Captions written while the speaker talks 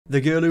The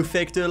girl who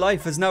faked her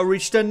life has now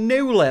reached a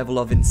new level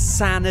of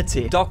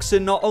insanity,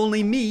 doxing not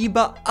only me,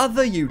 but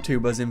other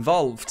YouTubers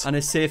involved. And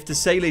it's safe to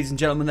say, ladies and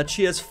gentlemen, that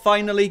she has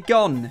finally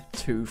gone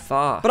too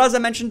far. But as I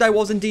mentioned, I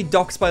was indeed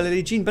doxed by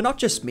Lillee Jean, but not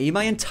just me,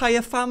 my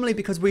entire family,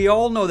 because we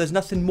all know there's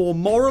nothing more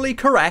morally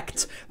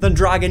correct than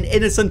dragging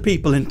innocent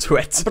people into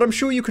it. But I'm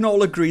sure you can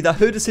all agree that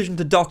her decision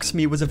to dox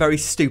me was a very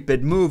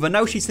stupid move, and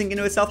now she's thinking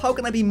to herself, how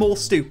can I be more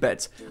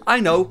stupid? I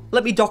know,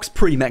 let me dox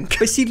Primink.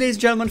 But see, ladies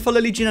and gentlemen, for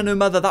Lillee Jean and her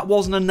mother, that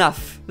wasn't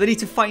enough. They need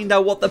to find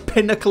out what the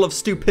pinnacle of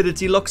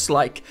stupidity looks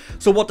like.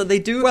 So what did they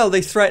do? Well,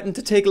 they threatened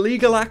to take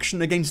legal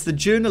action against the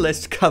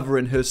journalist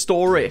covering her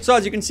story. So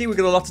as you can see, we've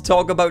got a lot to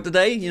talk about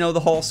today. You know,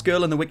 the Horse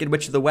Girl and the Wicked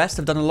Witch of the West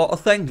have done a lot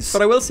of things.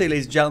 But I will say,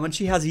 ladies and gentlemen,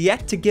 she has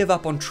yet to give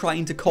up on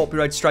trying to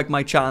copyright strike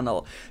my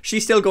channel.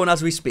 She's still going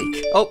as we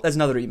speak. Oh, there's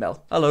another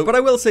email. Hello. But I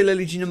will say,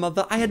 Lillee Jean and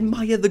mother, I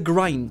admire the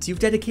grind. You've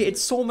dedicated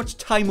so much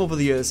time over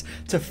the years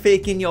to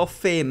faking your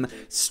fame,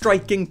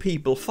 striking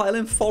people,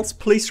 filing false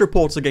police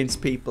reports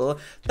against people,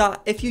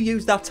 that if you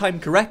use that time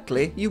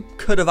correctly, you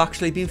could have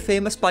actually been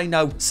famous by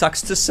now.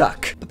 Sucks to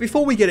suck. But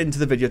before we get into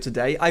the video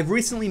today, I've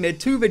recently made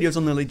 2 videos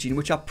on Lillee Jean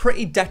which are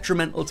pretty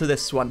detrimental to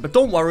this one. But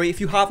don't worry,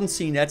 if you haven't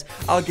seen it,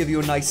 I'll give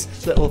you a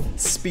nice little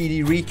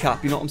speedy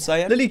recap, you know what I'm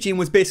saying? Lillee Jean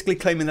was basically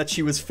claiming that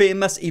she was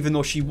famous even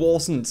though she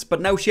wasn't.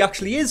 But now she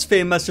actually is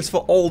famous, just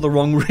for all the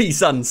wrong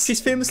reasons.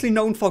 She's famously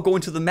known for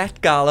going to the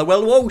Met Gala.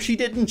 Well, whoa, she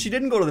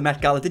didn't go to the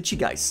Met Gala, did she,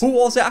 guys? Who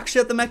was it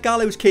actually at the Met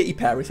Gala? It was Katy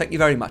Perry, thank you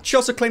very much. She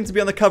also claimed to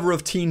be on the cover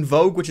of Teen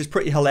Vogue, which is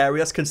pretty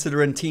hilarious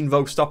considering Teen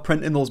Vogue stopped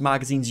printing those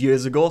magazines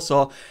years ago,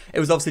 so it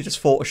was obviously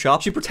just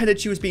Photoshop. She pretended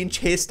she was being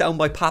chased down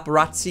by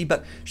paparazzi,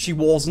 but she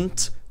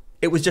wasn't.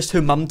 It was just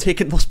her mum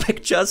taking those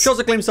pictures. She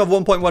also claims to have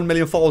 1.1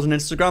 million followers on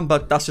Instagram,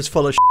 but that's just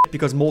full of shit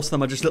because most of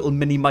them are just little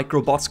mini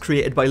micro bots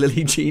created by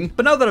Lillee Jean.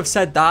 But now that I've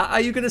said that,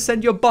 are you going to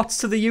send your bots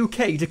to the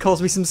UK to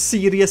cause me some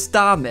serious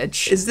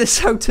damage? Is this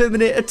how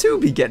Terminator 2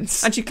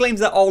 begins? And she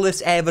claims that all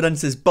this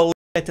evidence is bull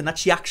and that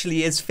she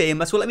actually is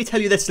famous. Well, let me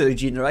tell you this, Lillee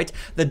Jean, right?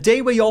 The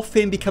day where your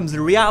fame becomes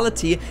a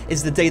reality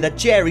is the day that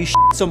Jerry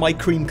shits on my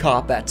cream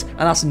carpet, and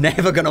that's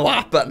never gonna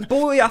happen. But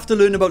what we have to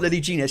learn about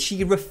Lillee Jean is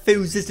she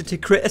refuses to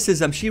take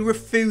criticism. She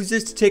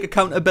refuses to take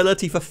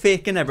accountability for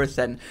faking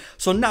everything.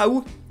 So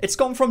now, it's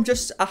gone from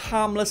just a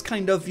harmless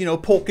kind of, you know,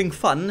 poking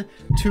fun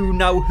to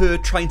now her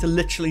trying to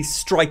literally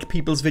strike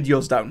people's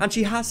videos down. And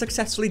she has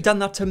successfully done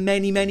that to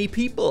many, many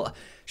people.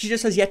 She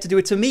just has yet to do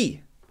it to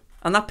me.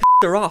 And that pissed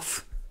her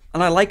off.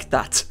 And I like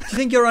that. Do you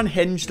think you're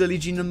unhinged, Lillee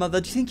Jean and mother?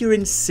 Do you think you're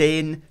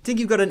insane? Do you think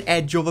you've got an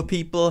edge over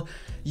people?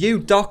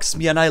 You doxed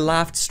me and I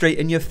laughed straight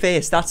in your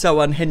face. That's how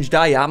unhinged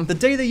I am. The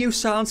day that you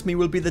silence me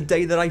will be the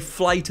day that I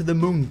fly to the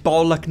moon,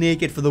 bollock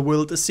naked for the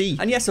world to see.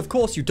 And yes, of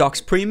course, you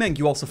doxed Primink.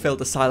 You also failed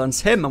to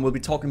silence him, and we'll be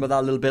talking about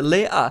that a little bit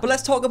later. But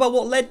let's talk about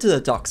what led to the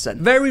doxing.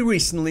 Very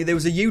recently, there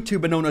was a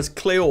YouTuber known as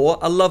Cleo,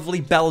 a lovely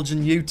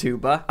Belgian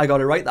YouTuber. I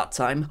got it right that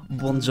time.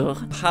 Bonjour.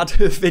 Had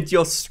her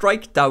video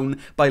strike down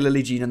by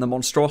Lillee Jean and the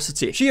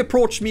monstrosity. She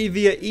approached me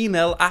via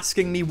email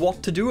asking me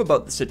what to do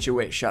about the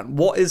situation.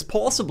 What is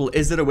possible?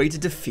 Is there a way to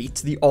defeat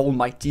the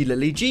almighty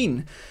Lillee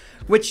Jean?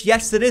 Which,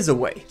 yes, there is a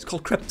way. It's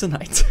called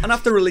kryptonite. And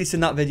after releasing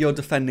that video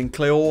defending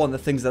Cleo and the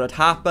things that had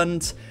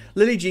happened,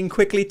 Lillee Jean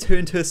quickly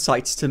turned her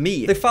sights to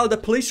me. They filed a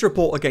police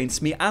report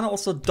against me and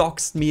also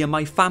doxed me and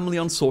my family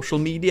on social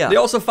media. They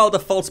also filed a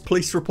false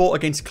police report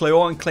against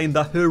Cleo and claimed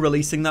that her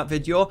releasing that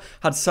video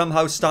had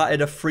somehow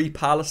started a Free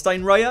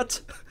Palestine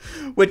riot.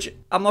 Which,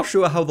 I'm not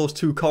sure how those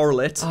two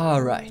correlate.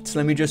 Alright,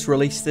 let me just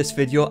release this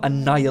video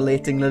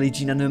annihilating Lillee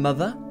Jean and her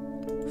mother.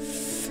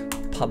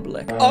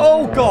 Public.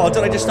 Oh god,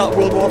 did I just start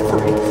World War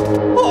III?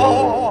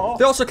 Oh.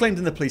 They also claimed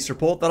in the police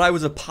report that I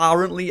was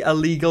apparently a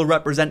legal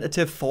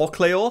representative for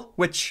Cleo,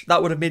 which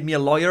that would have made me a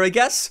lawyer, I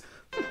guess.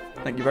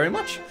 Thank you very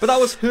much. But that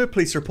was her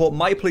police report.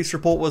 My police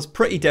report was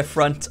pretty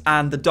different,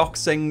 and the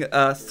doxing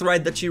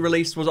thread that she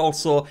released was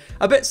also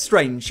a bit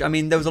strange. I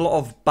mean, there was a lot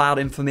of bad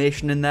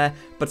information in there,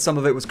 but some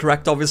of it was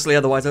correct, obviously,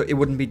 otherwise it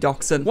wouldn't be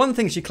doxing. One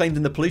thing she claimed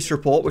in the police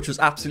report, which was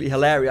absolutely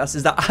hilarious,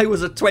 is that I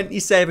was a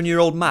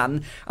 27-year-old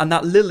man, and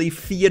that Lillee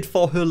feared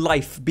for her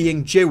life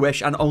being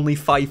Jewish and only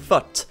 5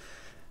 foot.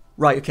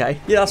 Right, okay.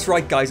 Yeah, that's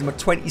right, guys. I'm a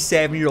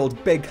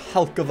 27-year-old big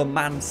hulk of a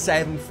man,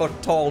 7 foot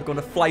tall, going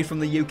to fly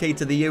from the UK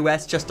to the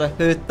US just to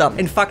hurt them.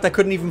 In fact, I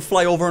couldn't even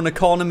fly over an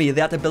economy.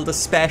 They had to build a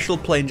special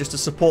plane just to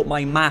support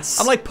my mass.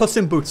 I'm like Puss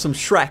in Boots from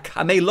Shrek.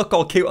 I may look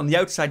all cute on the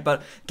outside,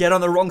 but get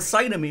on the wrong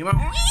side of me. You're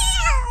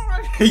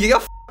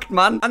f***ed,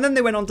 man. And then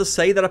they went on to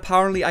say that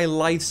apparently I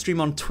live stream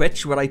on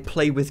Twitch where I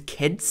play with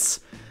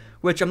kids,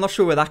 which I'm not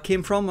sure where that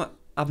came from.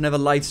 I've never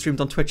live streamed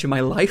on Twitch in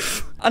my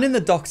life. And in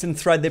the doxing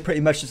thread, they pretty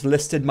much just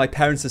listed my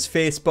parents'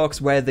 Facebooks,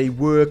 where they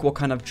work, what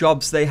kind of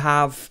jobs they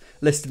have,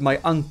 listed my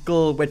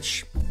uncle,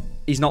 which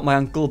he's not my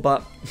uncle,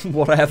 but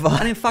whatever.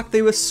 And in fact,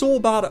 they were so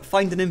bad at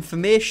finding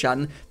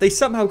information, they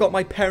somehow got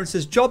my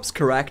parents' jobs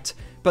correct,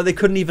 but they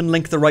couldn't even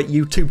link the right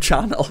YouTube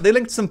channel. They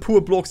linked some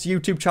poor bloke's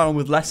YouTube channel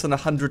with less than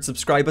 100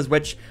 subscribers,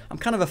 which I'm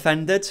kind of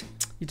offended.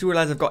 You do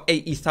realize I've got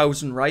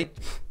 80,000, right?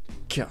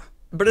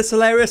 But it's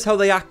hilarious how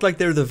they act like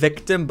they're the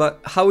victim, but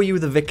how are you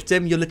the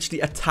victim? You're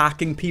literally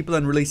attacking people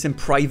and releasing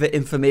private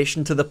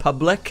information to the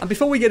public. And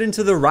before we get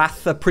into the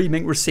wrath that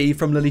Primink received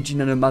from Lillee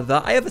Jean and her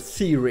mother, I have a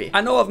theory.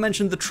 I know I've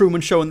mentioned The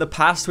Truman Show in the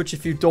past, which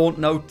if you don't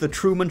know, The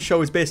Truman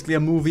Show is basically a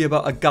movie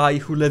about a guy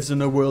who lives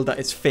in a world that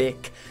is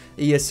fake.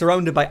 He is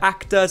surrounded by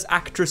actors,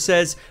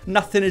 actresses,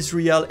 nothing is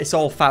real, it's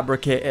all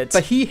fabricated.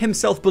 But he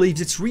himself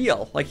believes it's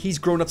real. Like, he's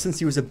grown up since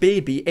he was a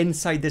baby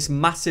inside this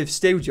massive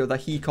studio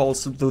that he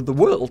calls the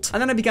world.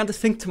 And then I began to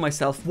think to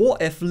myself,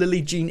 what if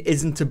Lillee Jean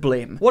isn't to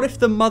blame? What if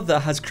the mother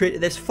has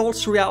created this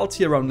false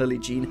reality around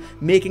Lillee Jean,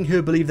 making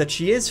her believe that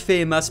she is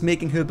famous,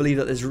 making her believe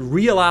that there's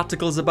real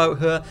articles about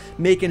her,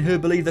 making her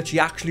believe that she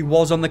actually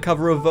was on the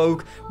cover of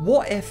Vogue?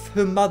 What if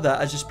her mother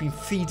has just been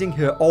feeding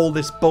her all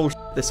this bullshit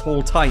this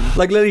whole time?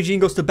 Like, Lillee Jean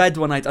goes to bed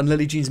one night and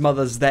Lillee Jean's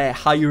mother's there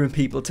hiring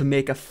people to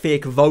make a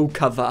fake Vogue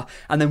cover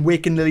and then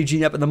waking Lillee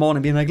Jean up in the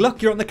morning being like,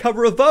 look, you're on the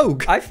cover of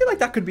Vogue. I feel like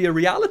that could be a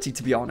reality,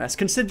 to be honest,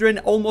 considering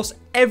almost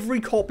every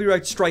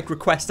copyright strike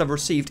request I've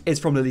received is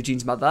from Lillee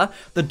Jean's mother.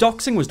 The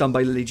doxing was done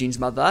by Lillee Jean's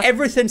mother.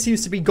 Everything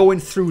seems to be going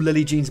through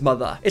Lillee Jean's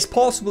mother. It's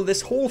possible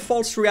this whole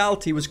false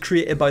reality was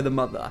created by the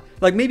mother.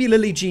 Like, maybe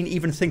Lillee Jean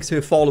even thinks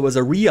her followers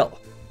are real,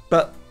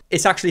 but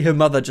it's actually her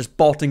mother just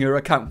botting her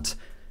account.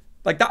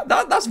 Like,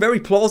 that's very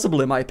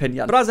plausible in my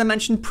opinion. But as I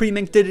mentioned,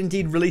 Primink did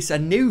indeed release a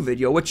new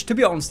video, which, to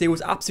be honest, it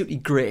was absolutely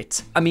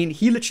great. I mean,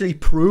 he literally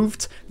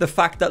proved the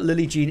fact that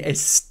Lillee Jean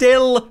is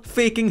still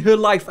faking her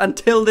life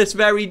until this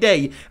very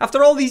day.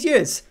 After all these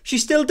years,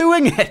 she's still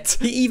doing it.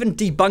 He even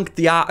debunked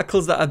the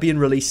articles that are being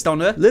released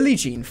on her. Lillee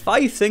Jean,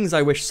 5 things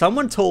I wish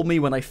someone told me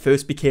when I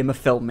first became a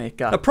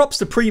filmmaker. Now, props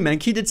to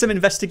Primink, he did some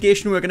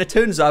investigation work and it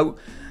turns out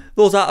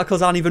those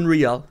articles aren't even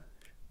real.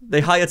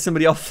 They hired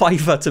somebody off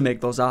Fiverr to make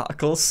those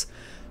articles.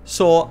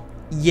 So,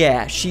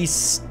 yeah, she's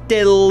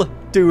still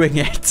doing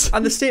it.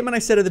 And the statement I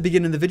said at the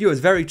beginning of the video is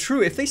very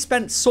true. If they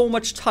spent so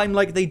much time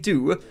like they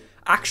do,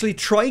 actually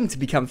trying to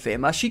become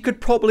famous, she could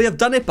probably have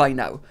done it by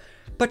now.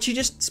 But she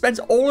just spends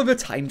all of her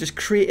time just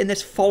creating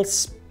this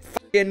false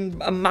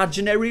fucking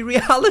imaginary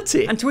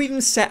reality. And to even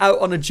set out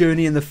on a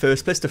journey in the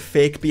first place to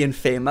fake being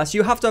famous,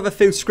 you have to have a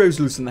few screws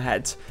loose in the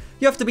head.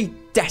 You have to be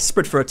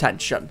desperate for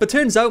attention. But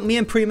turns out me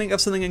and Primink have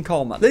something in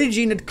common. Lillee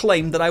Jean had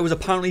claimed that I was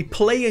apparently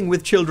playing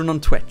with children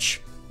on Twitch.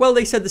 Well,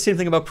 they said the same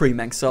thing about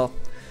Primink, so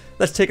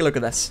let's take a look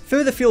at this.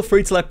 Further, feel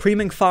free to let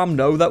Primink Farm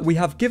know that we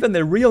have given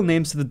their real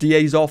names to the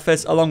DA's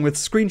office, along with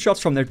screenshots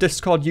from their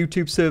Discord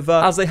YouTube server,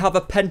 as they have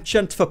a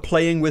penchant for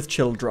playing with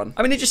children.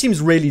 I mean, it just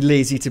seems really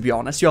lazy, to be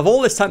honest. You have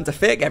all this time to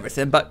fake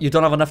everything, but you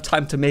don't have enough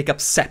time to make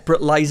up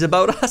separate lies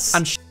about us.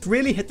 And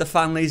really hit the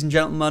fan, ladies and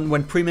gentlemen,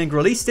 when Primink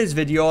released his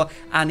video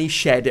and he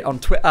shared it on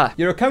Twitter.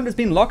 Your account has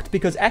been locked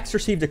because X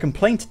received a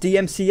complaint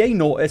DMCA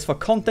notice for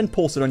content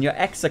posted on your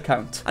X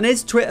account. And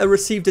his Twitter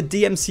received a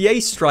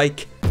DMCA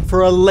strike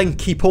for a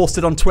link he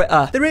posted on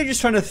Twitter. They're really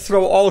just trying to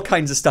throw all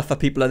kinds of stuff at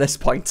people at this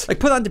point. Like,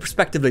 put that into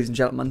perspective, ladies and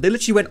gentlemen. They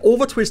literally went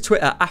over to his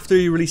Twitter after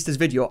he released his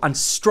video and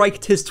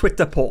striked his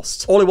Twitter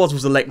post. All it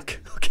was a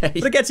link, okay?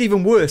 But it gets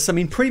even worse. I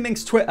mean,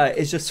 Primink's Twitter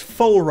is just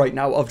full right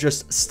now of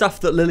just stuff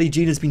that Lillee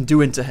Jean has been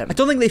doing to him. I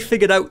don't think they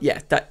figured out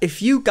yet that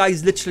if you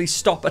guys literally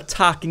stop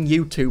attacking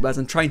YouTubers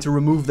and trying to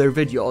remove their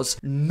videos,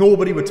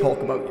 nobody would talk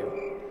about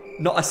you.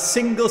 Not a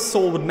single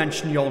soul would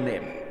mention your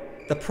name.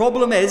 The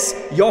problem is,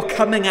 you're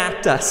coming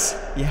at us,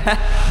 yeah?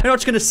 You're not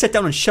just gonna sit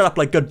down and shut up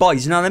like good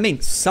boys, you know what I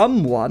mean?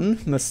 Someone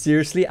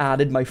mysteriously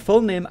added my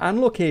full name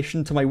and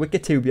location to my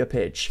Wikitubia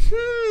page.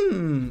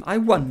 I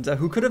wonder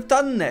who could have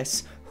done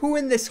this? Who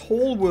in this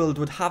whole world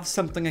would have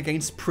something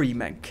against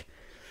Primink?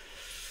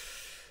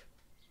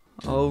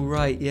 Oh,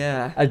 right,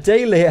 yeah. A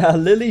day later,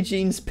 Lillee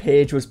Jean's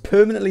page was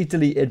permanently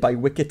deleted by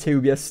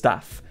Wikitubia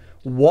staff.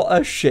 What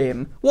a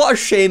shame. What a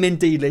shame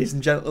indeed, ladies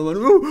and gentlemen.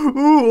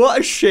 Ooh, what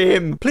a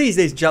shame. Please,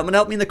 ladies and gentlemen,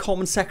 help me in the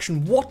comment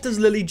section. What does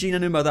Lillee Jean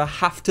and her mother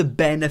have to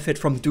benefit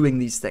from doing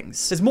these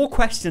things? There's more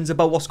questions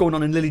about what's going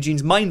on in Lillee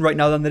Jean's mind right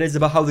now than there is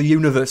about how the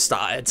universe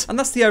started. And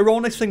that's the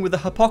ironic thing with the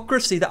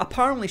hypocrisy, that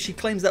apparently she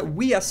claims that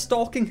we are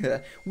stalking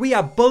her. We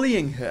are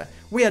bullying her.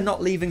 We are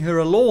not leaving her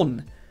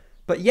alone.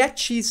 But yet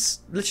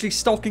she's literally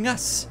stalking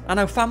us and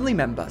our family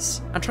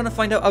members and trying to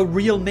find out our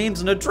real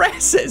names and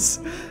addresses.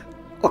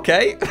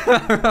 Okay.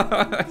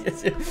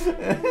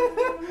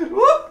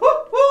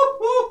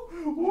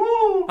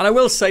 And I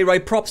will say,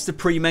 right, props to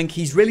Primink.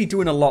 He's really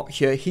doing a lot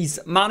here. He's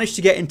managed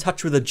to get in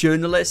touch with a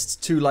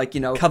journalist to, like, you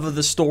know, cover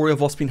the story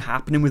of what's been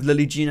happening with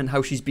Lillee Jean and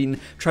how she's been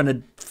trying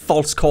to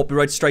false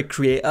copyright strike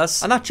create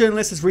us. And that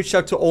journalist has reached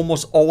out to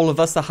almost all of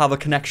us that have a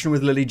connection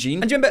with Lillee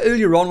Jean. And do you remember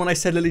earlier on when I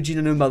said Lillee Jean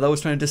and her mother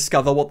was trying to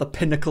discover what the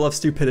pinnacle of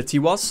stupidity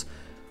was?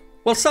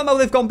 Well, somehow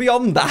they've gone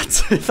beyond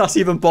that, if that's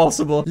even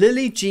possible.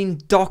 Lillee Jean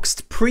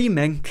doxed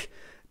Primink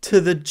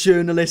to the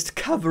journalist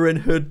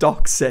covering her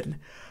doxing.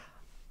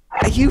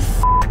 Are you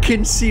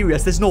fucking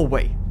serious? There's no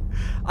way.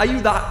 Are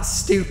you that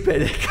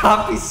stupid? It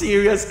can't be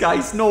serious,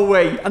 guys. No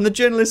way. And the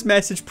journalist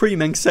messaged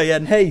Primink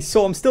saying, hey,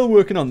 so I'm still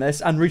working on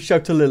this and reached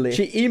out to Lillee.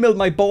 She emailed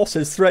my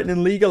bosses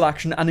threatening legal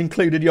action and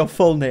included your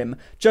full name.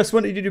 Just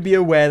wanted you to be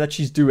aware that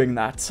she's doing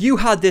that. You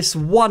had this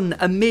one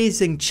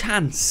amazing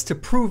chance to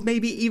prove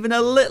maybe even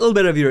a little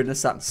bit of your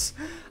innocence.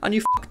 And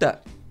you fucked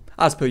it.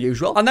 As per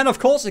usual. And then, of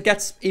course, it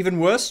gets even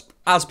worse.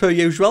 As per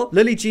usual.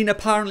 Lillee Jean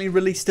apparently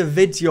released a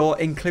video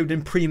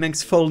including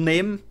Primink's full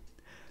name.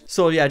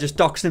 So yeah, just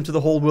doxing him to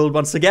the whole world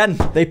once again.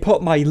 They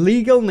put my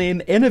legal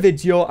name in a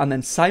video and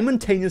then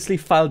simultaneously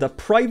filed a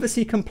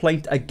privacy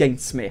complaint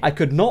against me. I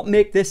could not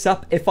make this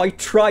up if I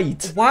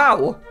tried.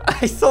 Wow.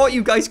 I thought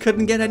you guys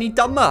couldn't get any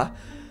dumber.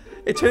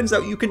 It turns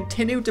out you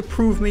continue to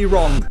prove me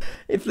wrong.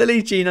 If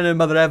Lillee Jean and her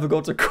mother ever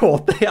go to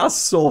court, they are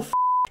so f***ed.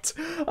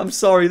 I'm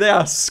sorry, they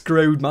are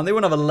screwed, man. They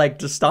won't have a leg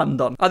to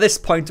stand on. At this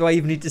point, do I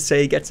even need to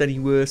say it gets any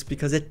worse?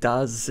 Because it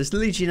does. It's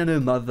Lillee Jean and her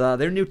mother.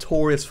 They're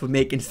notorious for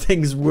making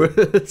things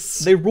worse.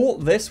 They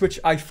wrote this, which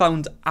I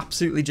found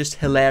absolutely just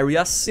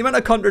hilarious. The amount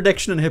of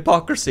contradiction and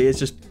hypocrisy is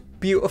just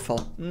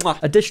beautiful. Mwah.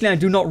 Additionally, I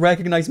do not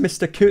recognize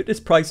Mr.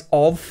 Curtis Price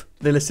of,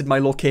 they listed my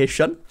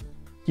location,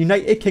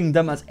 United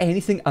Kingdom as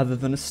anything other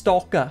than a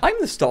stalker. I'm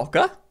the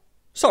stalker.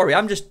 Sorry,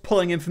 I'm just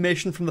pulling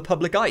information from the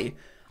public eye.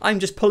 I'm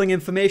just pulling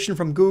information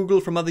from Google,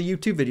 from other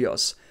YouTube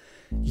videos.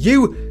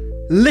 You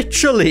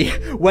literally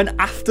went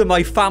after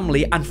my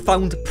family and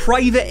found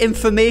private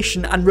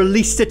information and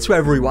released it to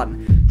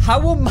everyone.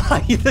 How am I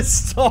the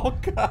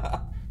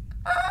stalker?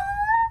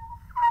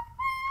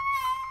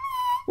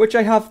 Which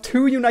I have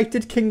 2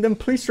 United Kingdom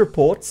police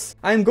reports.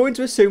 I am going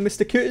to assume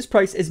Mr. Curtis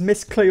Price is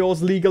Miss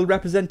Cleo's legal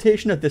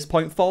representation at this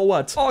point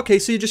forward. Oh, okay,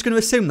 so you're just going to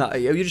assume that, are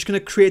you? You're just going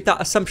to create that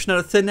assumption out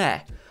of thin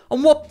air?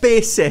 On what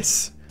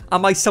basis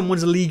am I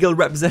someone's legal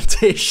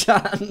representation?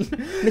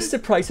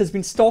 Mr. Price has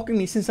been stalking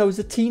me since I was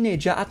a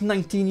teenager at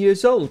 19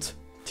 years old.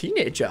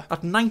 Teenager?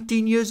 At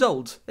 19 years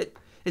old?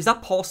 Is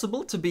that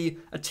possible, to be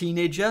a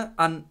teenager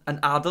and an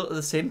adult at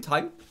the same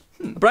time?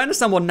 But I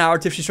understand what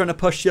narrative she's trying to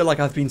push here, like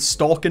I've been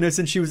stalking her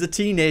since she was a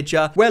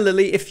teenager. Well,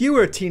 Lillee, if you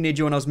were a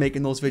teenager when I was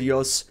making those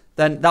videos,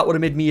 then that would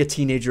have made me a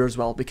teenager as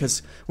well,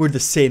 because we're the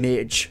same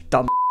age,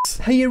 dumb.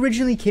 He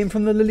originally came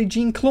from the Lillee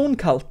Jean clone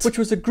cult, which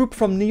was a group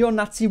from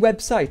neo-Nazi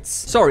websites.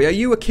 Sorry, are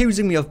you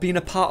accusing me of being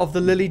a part of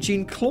the Lillee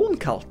Jean clone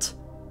cult?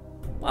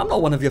 I'm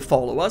not one of your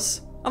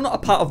followers. I'm not a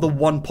part of the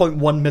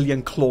 1.1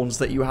 million clones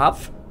that you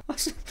have.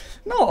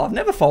 No, I've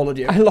never followed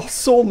you. I lost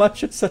so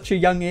much at such a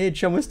young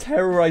age and was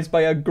terrorized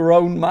by a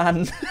grown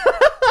man.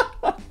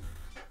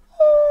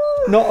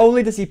 Not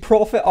only does he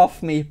profit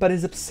off me, but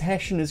his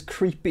obsession is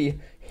creepy,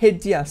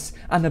 hideous,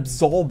 and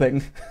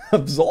absorbing.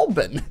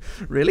 Absorbing?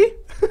 Really?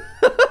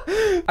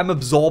 I'm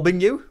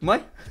absorbing you, am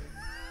I?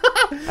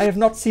 I have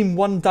not seen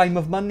one dime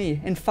of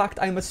money. In fact,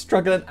 I'm a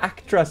struggling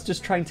actress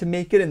just trying to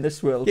make it in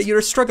this world. Yeah, you're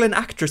a struggling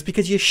actress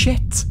because you're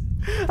shit.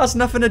 That's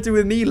nothing to do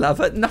with me, love.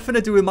 Nothing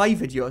to do with my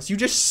videos. You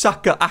just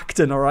suck at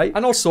acting, alright?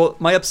 And also,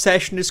 my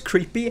obsession is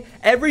creepy.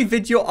 Every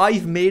video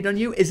I've made on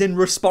you is in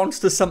response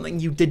to something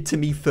you did to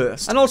me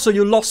first. And also,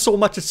 you lost so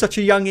much at such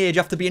a young age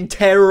after being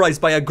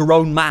terrorized by a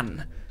grown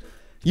man.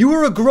 You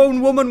were a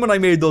grown woman when I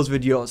made those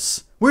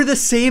videos. We're the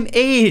same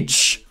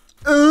age.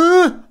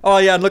 Oh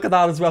yeah, and look at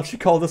that as well. She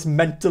called us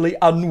mentally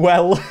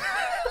unwell.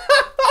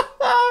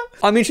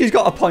 I mean, she's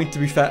got a point, to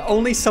be fair.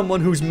 Only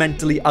someone who's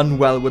mentally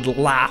unwell would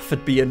laugh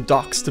at being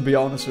doxxed, to be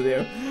honest with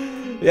you.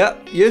 Yeah,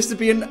 used to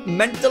being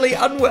mentally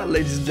unwell,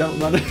 ladies and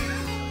gentlemen.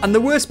 And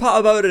the worst part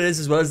about it is,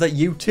 as well, is that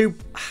YouTube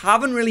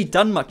haven't really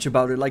done much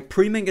about it. Like,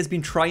 Primink has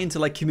been trying to,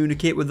 like,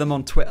 communicate with them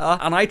on Twitter.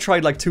 And I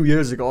tried, like, 2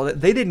 years ago.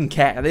 They didn't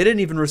care. They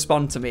didn't even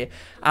respond to me.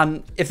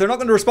 And if they're not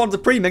going to respond to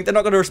Primink, they're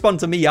not going to respond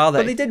to me, are they?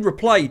 But they did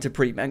reply to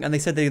Primink, and they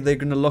said they're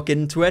going to look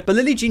into it. But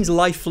Lillee Jean's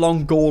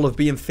lifelong goal of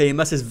being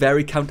famous is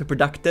very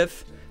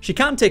counterproductive. She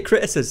can't take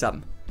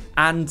criticism.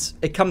 And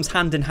it comes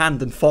hand in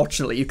hand,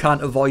 unfortunately. You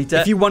can't avoid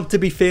it. If you want to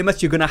be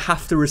famous, you're going to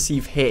have to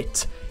receive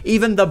hate.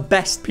 Even the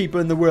best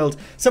people in the world,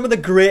 some of the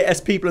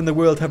greatest people in the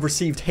world have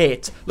received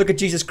hate. Look at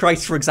Jesus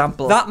Christ, for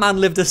example. That man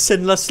lived a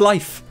sinless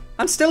life.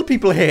 And still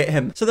people hate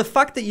him. So the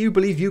fact that you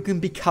believe you can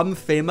become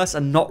famous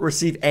and not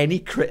receive any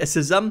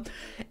criticism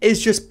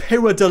is just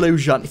pure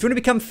delusion. If you want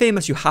to become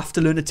famous, you have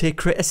to learn to take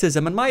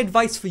criticism. And my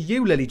advice for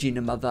you, Lillee Jean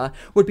and mother,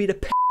 would be to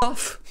piss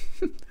off.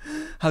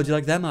 How do you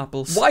like them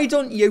apples? Why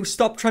don't you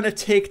stop trying to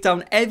take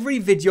down every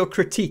video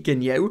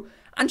critiquing you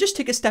and just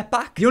take a step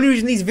back? The only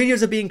reason these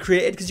videos are being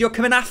created is because you're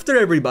coming after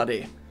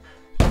everybody.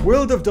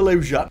 World of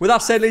delusion. With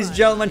that said, ladies and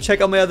gentlemen,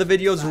 check out my other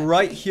videos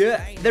right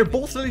here. They're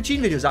both Lillee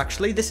Jean videos,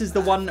 actually. This is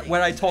the one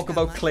where I talk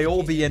about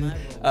Cleo being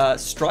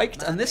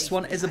striked, and this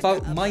one is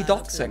about my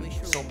doxing.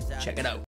 So check it out.